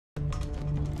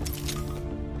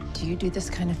Do you do this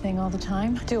kind of thing all the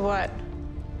time? Do what?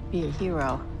 Be a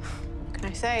hero. What can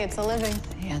I say? It's a living.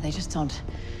 Yeah, they just don't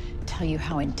tell you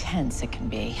how intense it can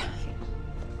be.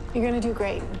 You're gonna do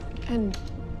great. And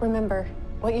remember,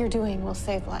 what you're doing will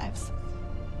save lives.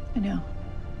 I know.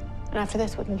 And after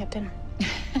this, we can get dinner.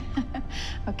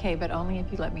 Okay, but only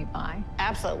if you let me buy.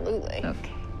 Absolutely.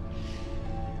 Okay.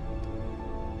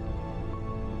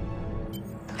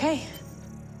 Okay.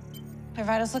 Their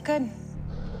vitals look good.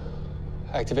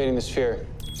 Activating the sphere.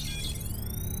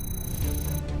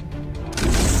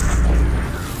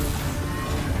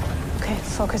 Okay,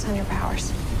 focus on your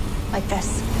powers. Like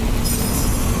this.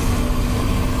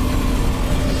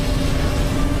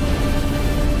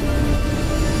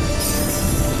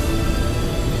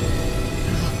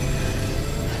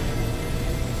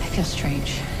 I feel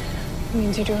strange. It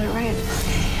means you're doing it right.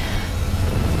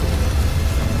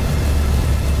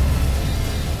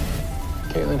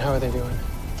 Caitlin, how are they doing?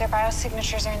 Their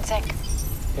biosignatures are in sync.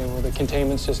 Okay, well, the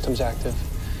containment system's active.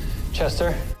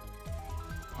 Chester?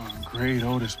 Oh, great,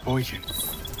 Otis Boykin.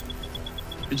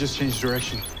 It just changed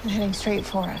direction. And heading straight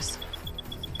for us.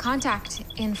 Contact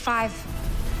in 5,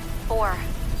 4,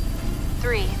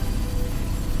 3,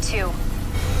 2,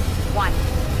 1.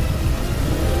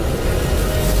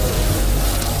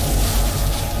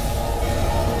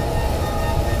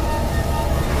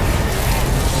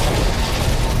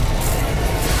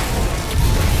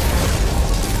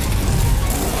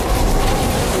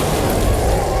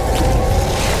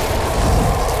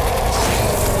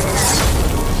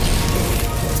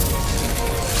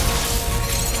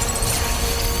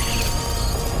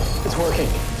 It's working.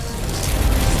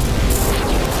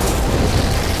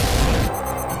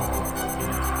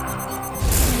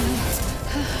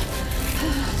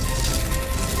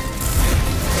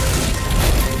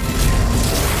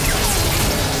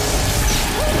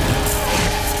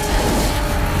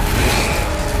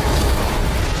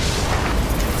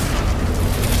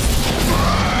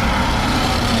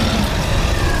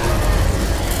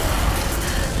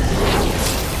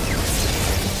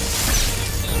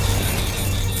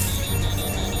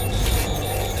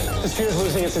 The sphere's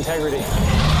losing its integrity.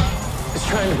 It's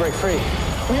trying to break free.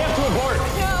 We have to abort.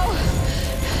 No!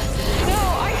 No,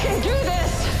 I can do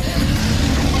this!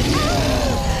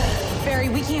 Barry,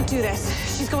 we can't do this.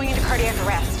 She's going into cardiac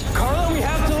arrest. Carla, we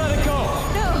have to let it go.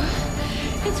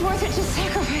 No, it's worth it. Just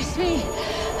sacrifice me.